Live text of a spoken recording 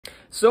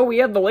So we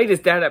have the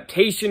latest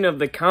adaptation of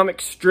the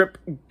comic strip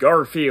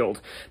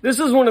Garfield. This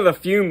is one of the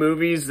few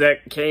movies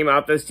that came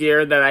out this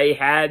year that I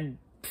had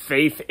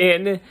faith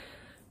in,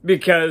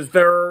 because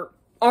there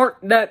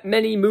aren't that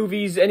many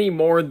movies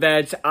anymore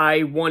that I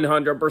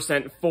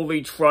 100%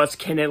 fully trust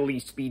can at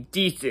least be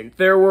decent.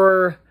 There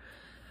were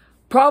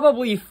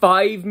probably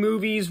 5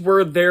 movies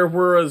where there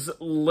was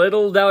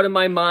little doubt in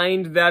my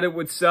mind that it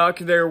would suck.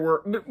 There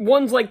were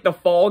ones like The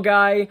Fall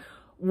Guy,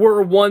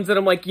 were ones that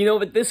I'm like, you know,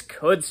 but this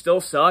could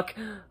still suck.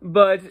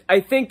 But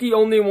I think the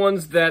only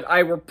ones that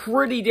I were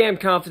pretty damn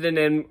confident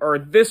in are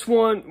this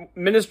one,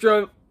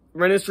 Ministry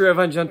of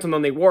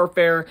Ungentlemanly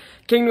Warfare,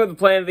 Kingdom of the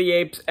Planet of the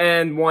Apes,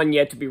 and one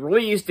yet to be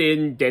released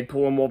in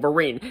Deadpool and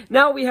Wolverine.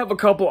 Now we have a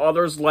couple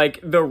others, like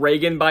the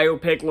Reagan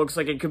biopic looks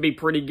like it could be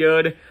pretty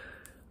good.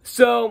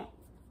 So,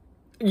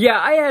 yeah,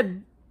 I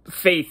had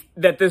faith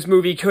that this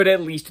movie could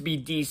at least be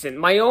decent.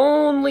 My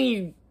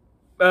only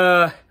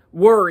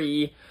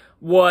worry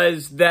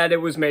was that it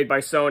was made by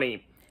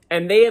Sony,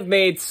 and they have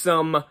made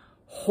some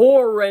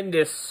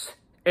horrendous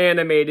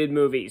animated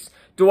movies.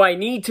 Do I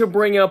need to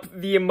bring up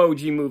the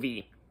Emoji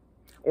Movie,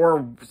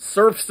 or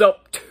Surf's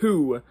Up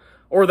 2,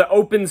 or the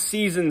Open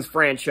Seasons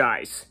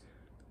franchise,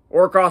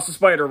 or Across the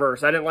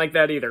Spider-Verse? I didn't like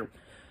that either.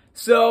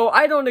 So,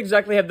 I don't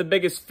exactly have the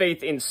biggest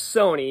faith in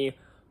Sony,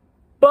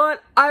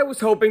 but I was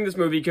hoping this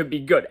movie could be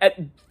good. At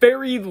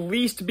very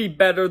least be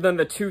better than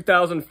the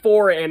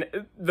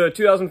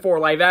 2004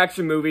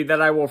 live-action movie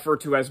that I will refer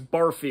to as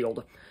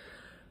GARFIELD.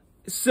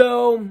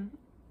 So,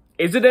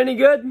 is it any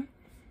good?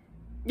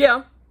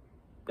 Yeah,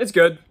 it's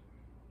good.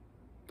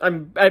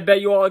 I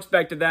bet you all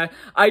expected that.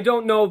 I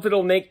don't know if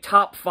it'll make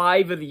top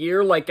 5 of the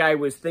year like I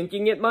was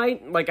thinking it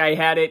might. Like I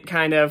had it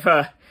kind of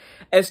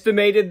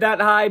estimated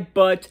that high,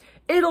 but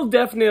it'll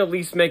definitely at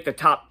least make the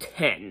top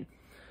 10.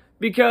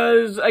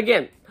 Because,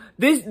 again,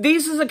 this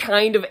is a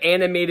kind of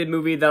animated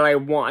movie that I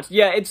want.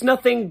 Yeah, it's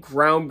nothing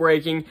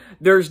groundbreaking.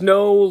 There's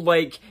no,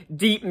 like,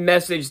 deep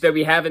message that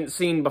we haven't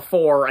seen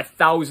before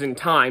 1,000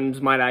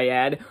 times, might I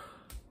add.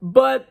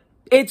 But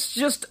it's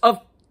just a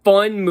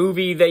fun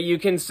movie that you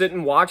can sit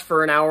and watch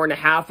for an hour and a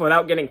half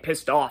without getting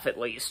pissed off, at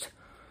least.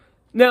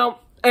 Now,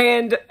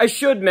 and I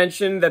should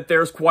mention that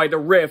there's quite a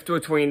rift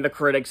between the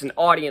critics and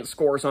audience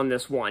scores on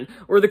this one,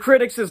 where the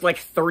critics is like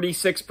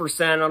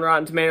 36% on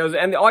Rotten Tomatoes,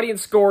 and the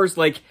audience scores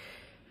like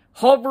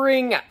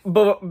hovering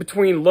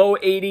between low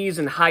 80s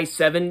and high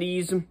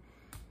 70s,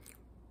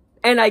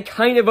 and I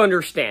kind of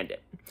understand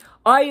it.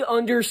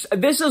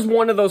 This is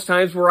one of those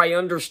times where I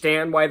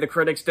understand why the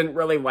critics didn't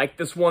really like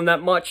this one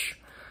that much,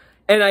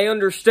 and I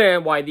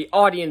understand why the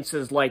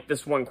audiences like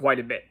this one quite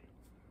a bit.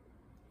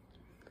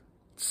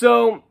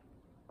 So,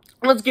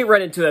 let's get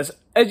right into this.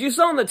 As you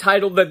saw in the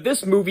title, that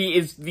this movie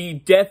is the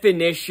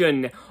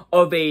definition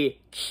of a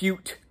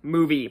cute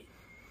movie.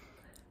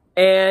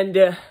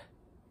 And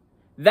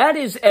that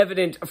is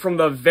evident from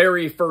the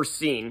very first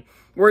scene,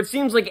 where it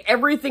seems like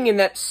everything in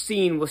that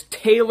scene was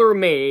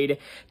tailor-made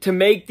to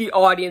make the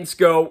audience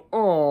go,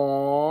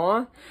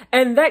 aww.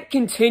 And that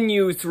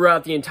continues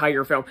throughout the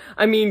entire film.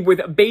 I mean,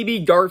 with baby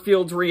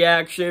Garfield's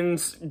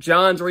reactions,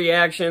 John's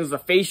reactions, the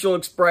facial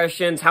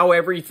expressions, how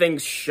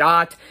everything's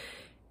shot,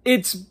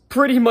 it's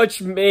pretty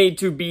much made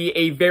to be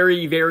a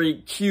very,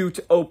 very cute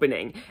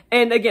opening.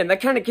 And again,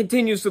 that kind of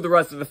continues through the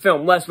rest of the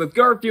film, less with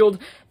Garfield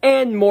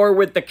and more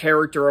with the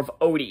character of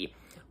Odie,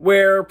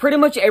 where pretty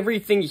much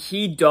everything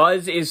he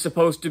does is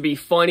supposed to be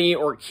funny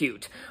or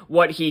cute.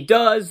 What he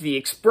does, the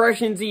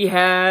expressions he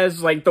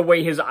has, like the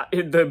way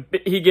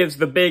he gives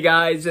the big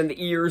eyes and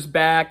the ears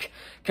back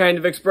kind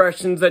of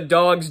expressions that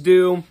dogs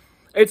do,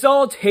 it's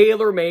all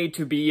tailor-made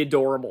to be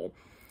adorable.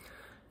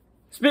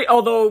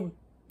 Although,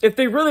 if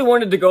they really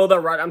wanted to go that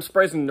route, I'm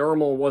surprised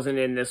Normal wasn't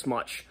in this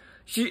much.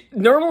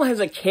 Normal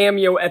has a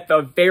cameo at the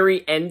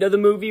very end of the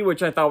movie,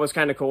 which I thought was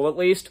kind of cool at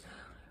least.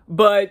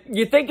 But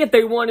you think if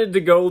they wanted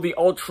to go the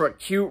ultra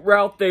cute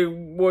route, they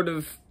would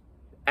have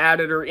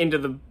added her into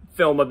the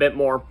film a bit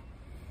more.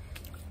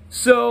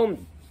 So,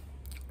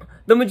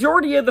 the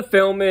majority of the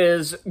film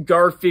is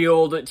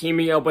Garfield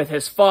teaming up with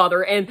his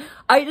father, and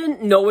I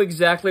didn't know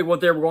exactly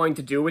what they were going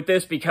to do with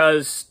this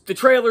because the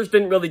trailers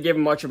didn't really give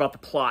much about the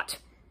plot.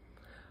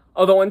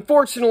 Although,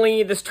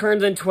 unfortunately, this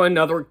turns into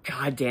another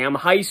goddamn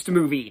heist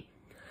movie.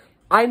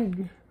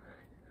 I'm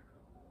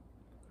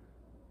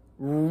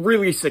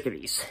really sick of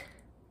these.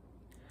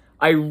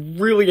 I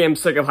really am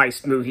sick of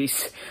heist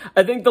movies.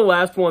 I think the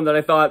last one that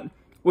I thought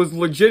was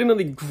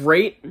legitimately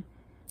great,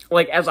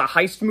 like as a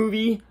heist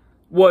movie,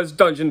 was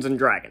Dungeons &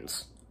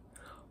 Dragons.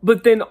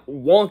 But then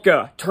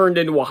Wonka turned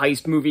into a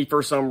heist movie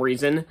for some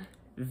reason,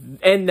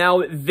 and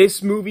now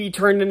this movie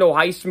turned into a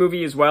heist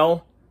movie as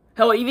well.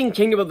 Hell, even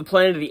Kingdom of the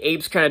Planet of the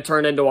Apes kind of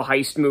turned into a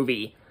heist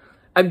movie.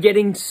 I'm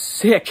getting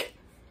sick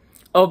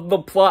of the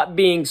plot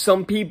being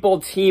some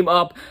people team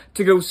up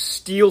to go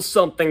steal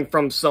something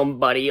from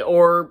somebody,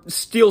 or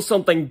steal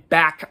something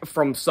back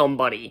from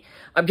somebody.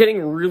 I'm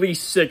getting really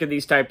sick of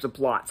these types of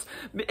plots.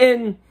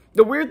 And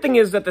the weird thing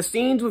is that the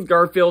scenes with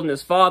Garfield and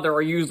his father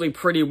are usually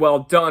pretty well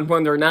done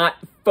when they're not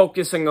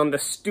focusing on the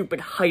stupid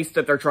heist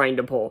that they're trying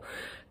to pull.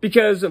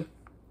 Because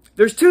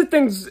There's two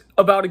things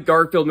about a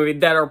Garfield movie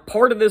that are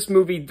part of this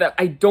movie that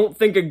I don't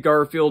think a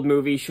Garfield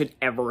movie should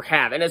ever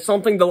have. And it's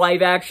something the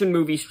live-action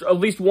movie, at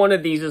least one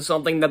of these is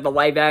something that the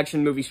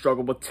live-action movie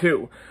struggled with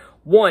too.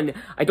 One,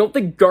 I don't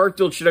think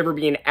Garfield should ever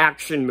be an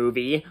action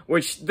movie,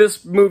 which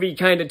this movie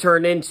kind of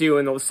turned into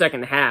in the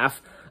second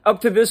half. Up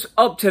to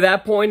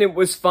that point, it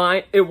was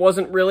fine. It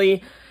wasn't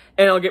really,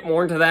 and I'll get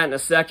more into that in a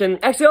second.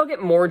 Actually, I'll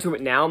get more into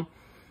it now.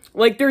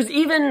 Like, there's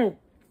even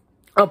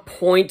a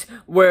point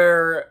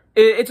where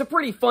it's a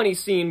pretty funny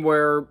scene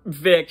where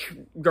Vic,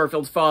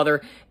 Garfield's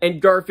father,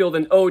 and Garfield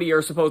and Odie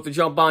are supposed to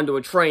jump onto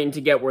a train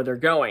to get where they're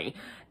going.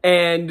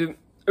 And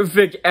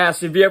Vic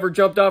asks, have you ever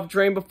jumped off a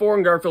train before?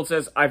 And Garfield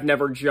says, I've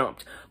never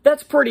jumped.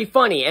 That's pretty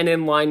funny and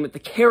in line with the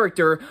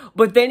character,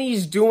 but then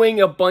he's doing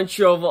a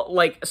bunch of,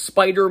 like,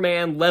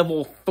 Spider-Man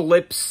level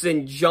flips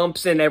and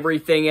jumps and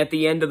everything at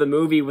the end of the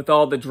movie with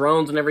all the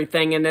drones and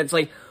everything, and it's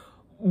like,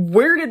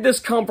 where did this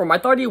come from? I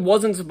thought he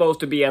wasn't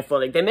supposed to be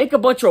athletic. They make a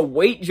bunch of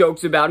weight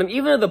jokes about him,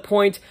 even to the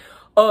point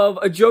of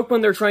a joke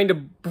when they're trying to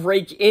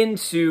break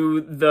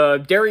into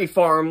the dairy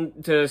farm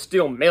to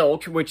steal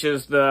milk, which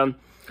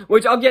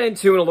I'll get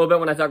into in a little bit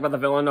when I talk about the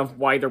villain of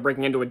why they're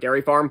breaking into a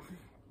dairy farm.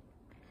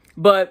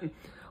 But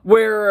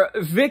where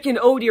Vic and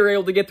Odie are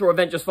able to get through a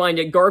vent just fine,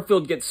 yet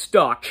Garfield gets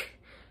stuck.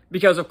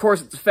 Because, of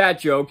course, it's a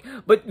fat joke.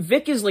 But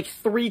Vic is like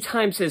 3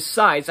 times his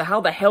size, so how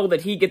the hell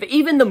did he get there?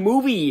 Even the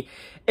movie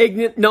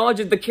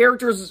acknowledges the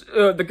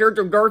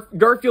character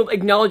Garfield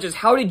acknowledges,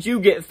 how did you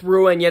get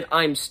through and yet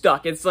I'm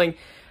stuck? It's like,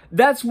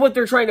 that's what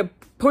they're trying to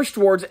push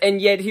towards,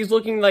 and yet he's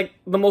looking like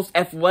the most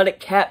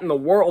athletic cat in the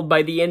world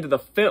by the end of the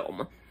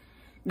film.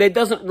 That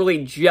doesn't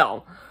really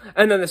gel.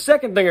 And then the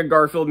second thing a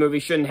Garfield movie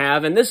shouldn't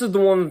have, and this is the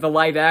one that the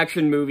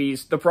live-action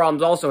movies, the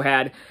problems also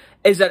had,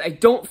 is that I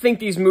don't think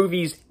these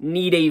movies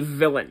need a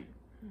villain.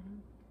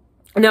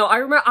 Now,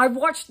 I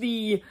watched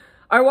the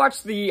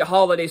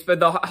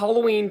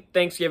Halloween,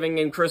 Thanksgiving,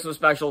 and Christmas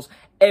specials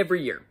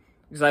every year.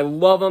 Because I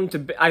love them to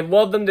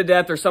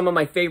death. They're some of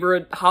my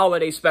favorite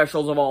holiday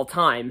specials of all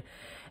time.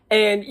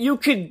 And you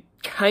could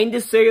kind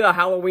of say the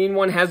Halloween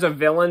one has a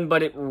villain,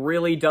 but it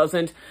really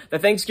doesn't. The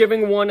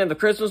Thanksgiving one and the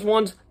Christmas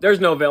ones,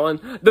 there's no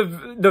villain.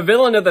 The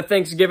villain of the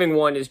Thanksgiving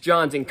one is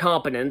John's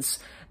incompetence,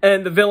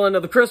 and the villain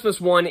of the Christmas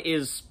one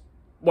is,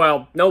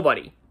 well,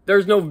 nobody.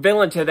 There's no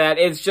villain to that.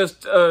 It's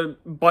just a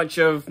bunch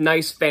of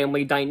nice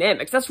family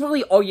dynamics. That's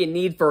really all you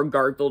need for a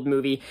Garfield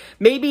movie.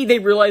 Maybe they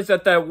realized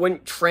that that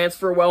wouldn't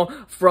transfer well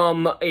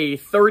from a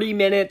 30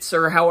 minutes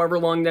or however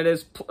long that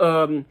is,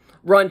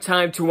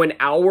 runtime to an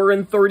hour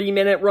and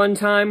 30-minute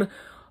runtime,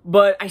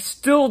 but I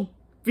still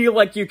feel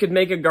like you could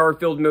make a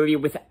Garfield movie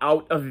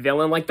without a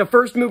villain. Like, the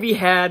first movie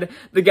had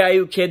the guy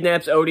who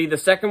kidnaps Odie, the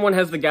second one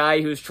has the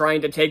guy who's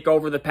trying to take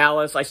over the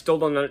palace. I still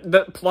don't know,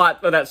 the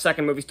plot of that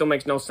second movie still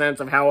makes no sense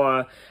of how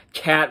a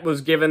cat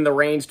was given the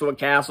reins to a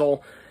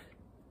castle,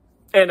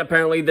 and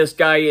apparently this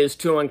guy is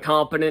too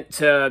incompetent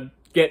to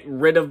get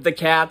rid of the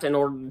cat in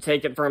order to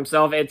take it for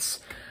himself.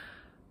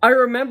 I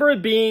remember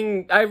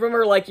liking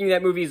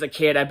that movie as a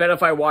kid. I bet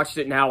if I watched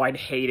it now, I'd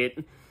hate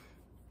it.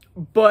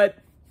 But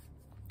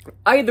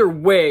either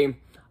way,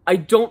 I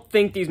don't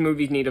think these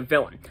movies need a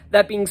villain.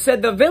 That being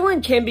said, the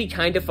villain can be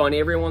kind of funny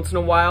every once in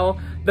a while.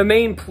 The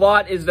main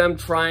plot is them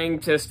trying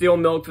to steal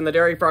milk from the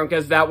dairy farm,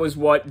 because that was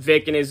what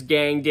Vic and his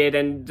gang did,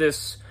 and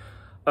this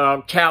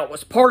cat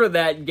was part of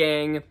that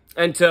gang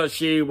until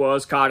she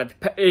was caught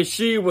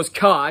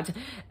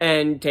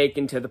and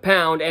taken to the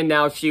pound, and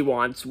now she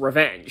wants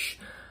revenge.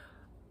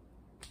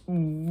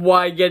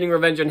 Why getting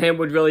revenge on him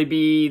would really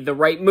be the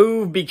right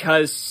move,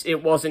 because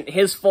it wasn't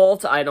his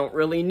fault, I don't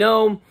really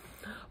know.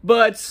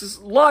 But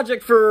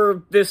logic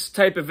for this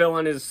type of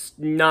villain is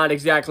not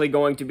exactly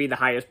going to be the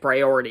highest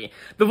priority.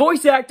 The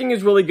voice acting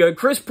is really good.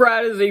 Chris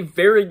Pratt is a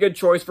very good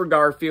choice for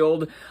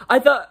Garfield.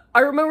 I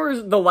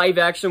remember the live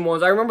action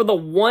ones. I remember the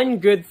one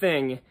good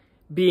thing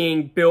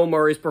being Bill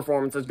Murray's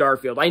performance as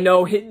Garfield. I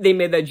know they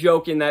made that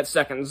joke in that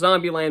second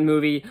Zombieland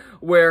movie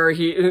where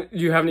do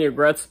you have any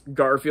regrets?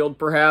 Garfield,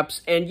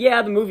 perhaps. And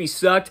yeah, the movie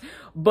sucked,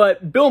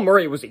 but Bill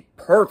Murray was a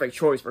perfect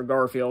choice for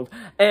Garfield.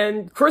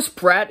 And Chris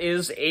Pratt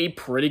is a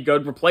pretty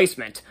good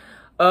replacement.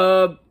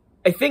 I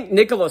think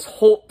Nicholas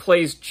Hoult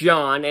plays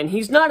John, and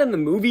he's not in the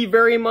movie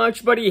very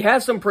much, but he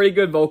has some pretty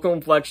good vocal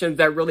inflections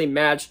that really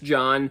match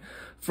John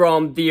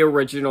from the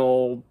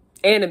original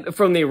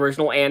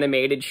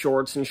animated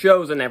shorts and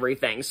shows and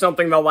everything,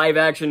 something the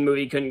live-action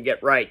movie couldn't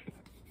get right.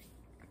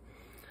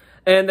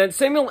 And then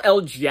Samuel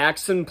L.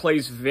 Jackson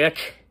plays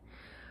Vic.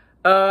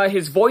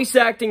 His voice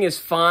acting is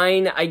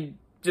fine. I'm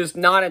just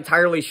not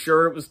entirely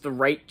sure it was the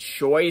right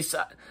choice.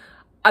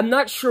 I'm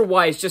not sure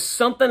why. It's just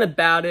something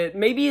about it.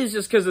 Maybe it's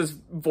just because his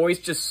voice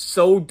just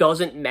so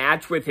doesn't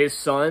match with his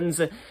son's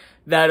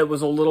that it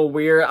was a little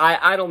weird.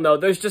 I don't know.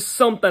 There's just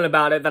something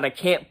about it that I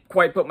can't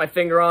quite put my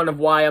finger on of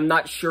why. I'm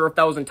not sure if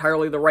that was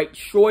entirely the right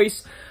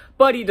choice,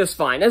 but he does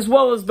fine. As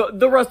well as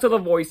the rest of the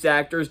voice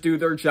actors do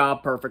their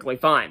job perfectly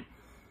fine.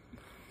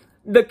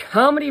 The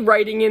comedy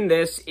writing in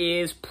this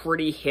is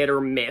pretty hit or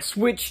miss,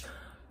 which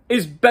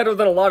is better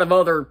than a lot of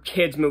other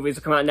kids movies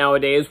that come out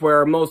nowadays,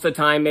 where most of the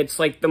time it's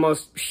like the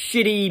most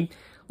shitty,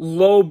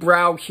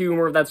 lowbrow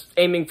humor that's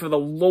aiming for the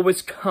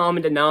lowest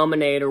common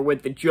denominator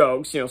with the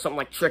jokes, you know, something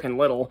like Chicken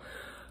Little.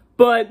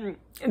 But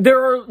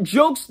there are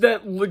jokes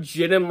that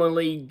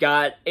legitimately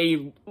got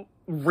a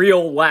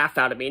real laugh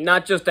out of me,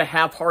 not just a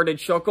half-hearted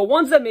chuckle,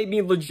 ones that made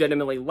me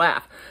legitimately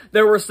laugh.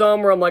 There were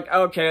some where I'm like,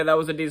 okay, that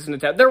was a decent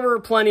attempt. There were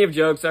plenty of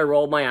jokes I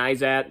rolled my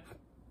eyes at.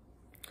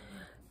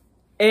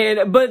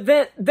 But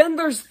then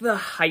there's the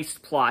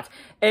heist plot,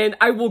 and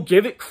I will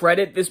give it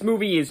credit, this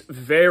movie is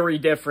very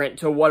different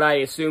to what I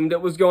assumed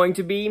it was going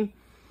to be.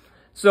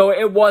 So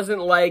it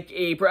wasn't like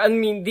I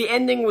mean, the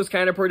ending was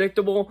kind of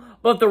predictable,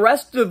 but the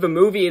rest of the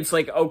movie, it's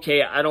like,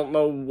 okay, I don't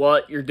know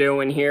what you're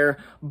doing here,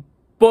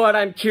 but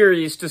I'm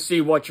curious to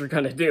see what you're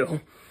gonna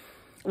do.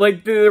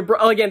 Like,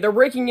 again, they're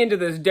breaking into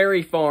this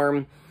dairy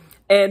farm,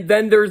 and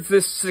then there's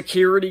this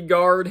security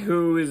guard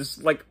who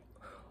is, like,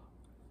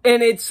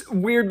 and it's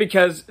weird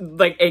because,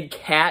 like, a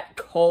cat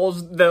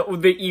calls,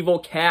 the evil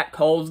cat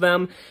calls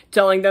them,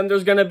 telling them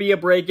there's gonna be a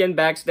break-in,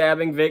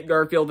 backstabbing Vic,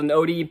 Garfield, and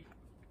Odie.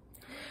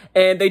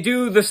 And they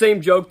do the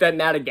same joke that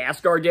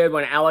Madagascar did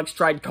when Alex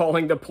tried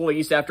calling the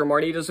police after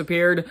Marty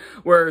disappeared,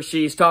 where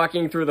she's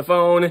talking through the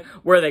phone.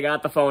 Where they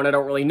got the phone, I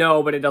don't really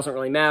know, but it doesn't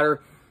really matter.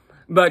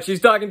 But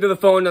she's talking through the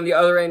phone, and on the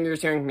other end, you're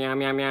just hearing meow,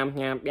 meow, meow,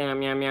 meow, meow,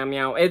 meow, meow,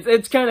 meow.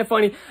 It's kind of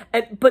funny.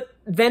 But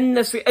then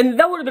and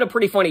that would have been a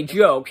pretty funny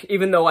joke,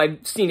 even though I've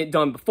seen it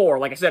done before,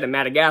 like I said, in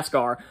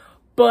Madagascar.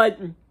 But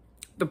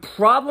the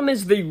problem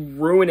is they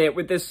ruin it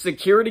with this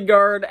security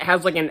guard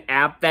has, like, an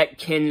app that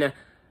can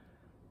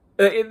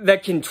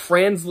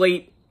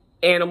translate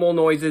animal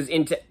noises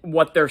into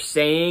what they're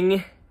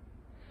saying.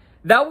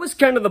 That was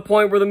kind of the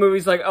point where the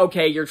movie's like,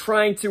 okay, you're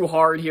trying too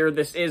hard here,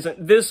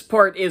 this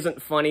part isn't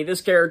funny,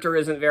 this character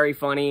isn't very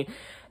funny,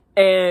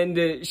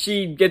 and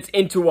she gets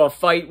into a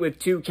fight with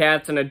two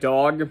cats and a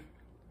dog.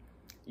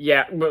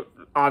 Yeah, but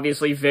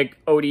obviously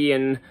Vic, Odie,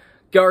 and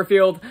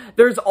Garfield.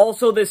 There's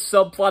also this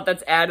subplot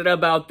that's added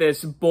about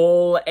this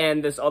bull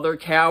and this other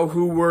cow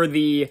who are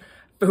the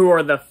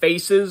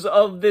faces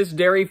of this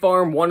dairy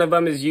farm. One of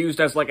them is used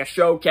as, like, a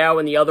show cow,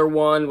 and the other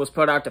one was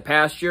put out to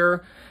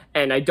pasture.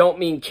 And I don't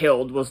mean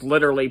killed, was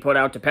literally put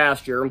out to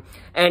pasture.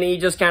 And he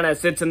just kind of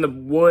sits in the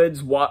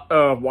woods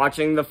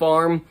watching the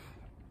farm.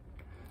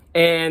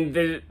 And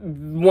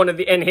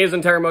his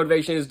entire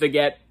motivation is to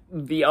get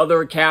the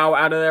other cow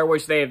out of there,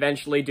 which they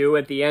eventually do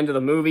at the end of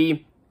the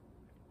movie.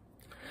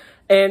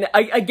 And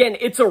again,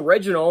 it's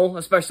original,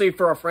 especially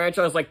for a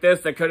franchise like this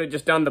that could have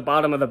just done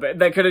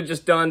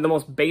the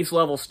most base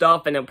level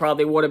stuff, and it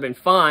probably would have been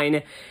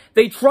fine.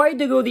 They tried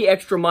to go the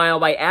extra mile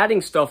by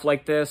adding stuff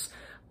like this,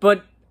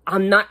 but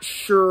I'm not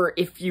sure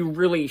if you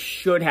really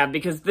should have,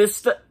 because this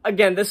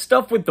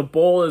stuff with the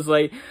bull is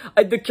like,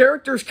 the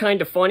character's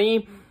kind of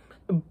funny,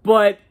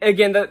 but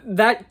again,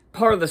 that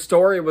part of the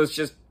story was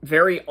just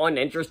very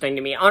uninteresting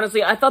to me.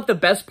 Honestly, I thought the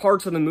best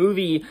parts of the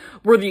movie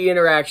were the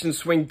interactions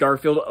between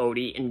Garfield,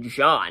 Odie, and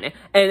John,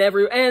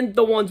 and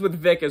the ones with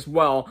Vic as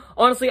well.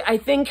 Honestly, I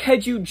think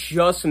had you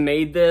just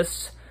made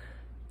this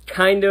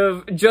kind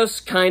of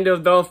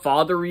the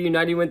father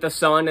reuniting with the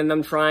son and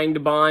them trying to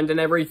bond and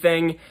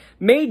everything,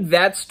 made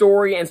that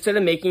story instead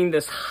of making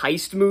this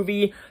heist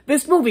movie,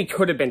 this movie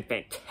could have been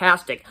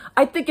fantastic.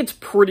 I think it's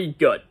pretty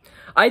good.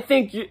 I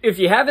think if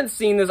you haven't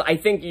seen this, I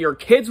think your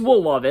kids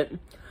will love it.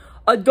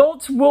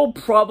 Adults will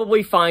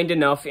probably find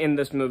enough in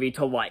this movie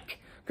to like.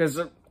 Because,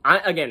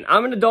 again,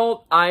 I'm an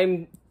adult.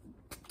 I'm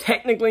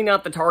technically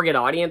not the target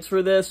audience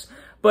for this.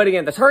 But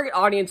again, the target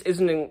audience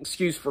isn't an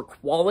excuse for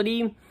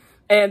quality.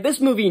 And this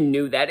movie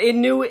knew that. It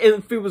knew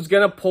if it was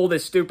gonna pull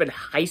this stupid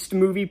heist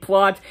movie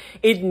plot,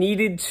 it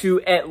needed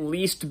to at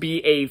least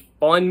be a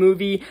fun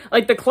movie.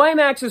 Like, the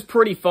climax is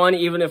pretty fun,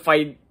 even if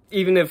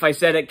I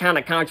said it kind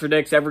of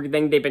contradicts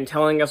everything they've been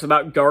telling us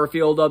about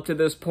Garfield up to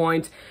this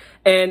point.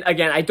 And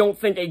again, I don't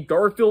think a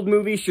Garfield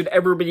movie should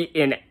ever be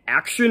an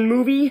action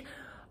movie,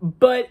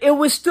 but it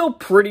was still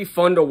pretty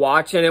fun to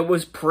watch, and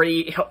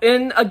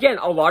and again,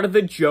 a lot of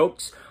the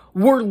jokes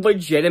were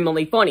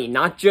legitimately funny.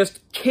 Not just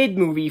kid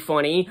movie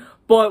funny,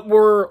 but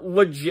were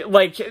legit,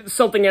 like,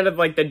 something out of,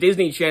 like, the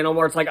Disney Channel,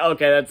 where it's like,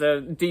 okay,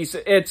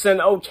 it's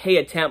an okay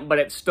attempt, but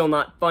it's still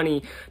not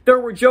funny. There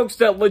were jokes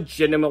that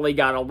legitimately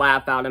got a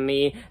laugh out of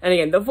me, and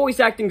again, the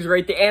voice acting's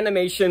great, the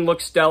animation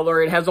looks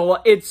stellar,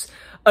 it's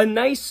a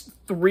nice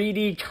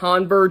 3D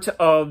convert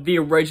of the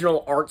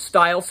original art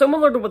style,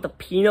 similar to what the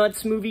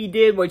Peanuts movie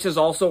did, which is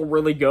also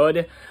really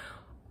good.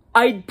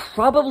 I'd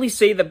probably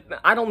say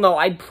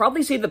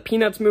the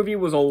Peanuts movie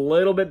was a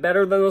little bit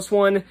better than this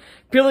one,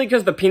 purely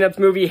because the Peanuts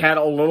movie had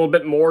a little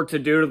bit more to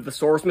do to the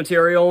source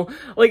material.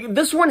 Like,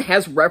 this one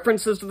has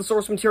references to the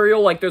source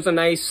material, like there's a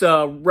nice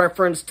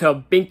reference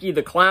to Binky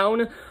the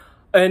Clown,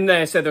 and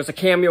then I said there's a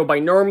cameo by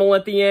Normal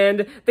at the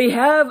end. They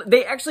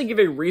actually give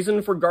a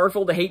reason for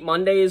Garfield to hate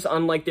Mondays,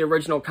 unlike the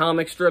original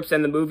comic strips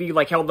and the movie,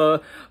 like how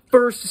the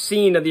first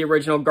scene of the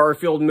original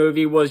Garfield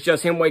movie was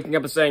just him waking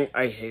up and saying,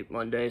 "I hate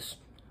Mondays."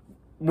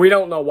 We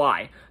don't know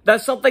why.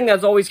 That's something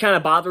that's always kind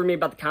of bothered me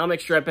about the comic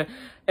strip,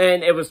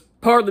 and it was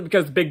partly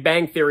because Big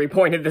Bang Theory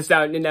pointed this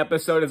out in an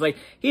episode. It's like,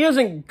 he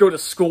doesn't go to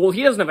school,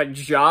 he doesn't have a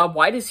job,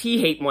 why does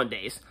he hate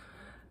Mondays?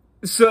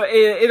 So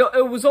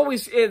it was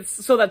always,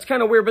 so that's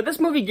kind of weird, but this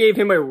movie gave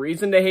him a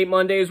reason to hate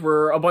Mondays,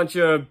 where a bunch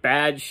of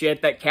bad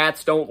shit that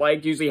cats don't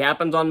like usually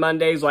happens on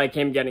Mondays, like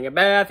him getting a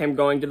bath, him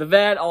going to the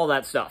vet, all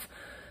that stuff.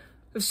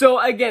 So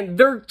again,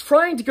 they're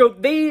trying to go,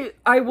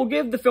 I will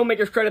give the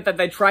filmmakers credit that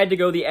they tried to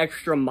go the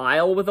extra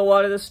mile with a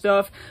lot of this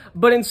stuff,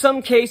 but in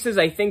some cases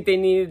I think they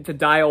needed to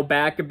dial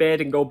back a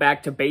bit and go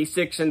back to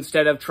basics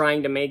instead of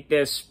trying to make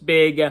this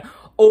big,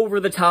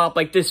 over-the-top,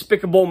 like,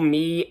 Despicable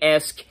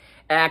Me-esque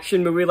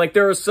action movie. Like,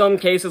 there are some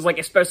cases, like,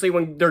 especially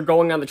when they're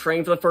going on the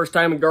train for the first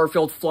time and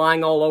Garfield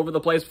flying all over the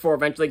place before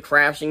eventually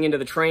crashing into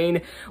the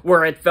train,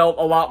 where it felt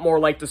a lot more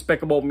like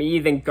Despicable Me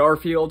than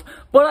Garfield.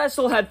 But I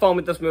still had fun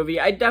with this movie.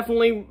 I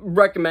definitely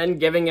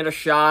recommend giving it a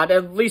shot,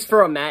 at least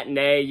for a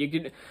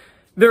matinee.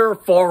 There are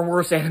far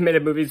worse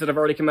animated movies that have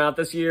already come out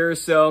this year,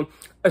 so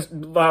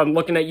I'm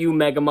looking at you,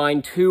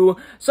 Megamind 2.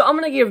 So I'm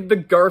gonna give the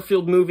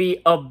Garfield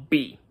movie a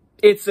B.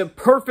 It's a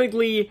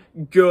perfectly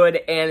good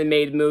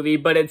animated movie,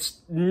 but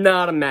it's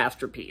not a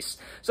masterpiece.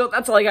 So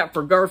that's all I got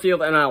for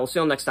Garfield, and I will see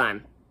you all next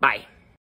time. Bye.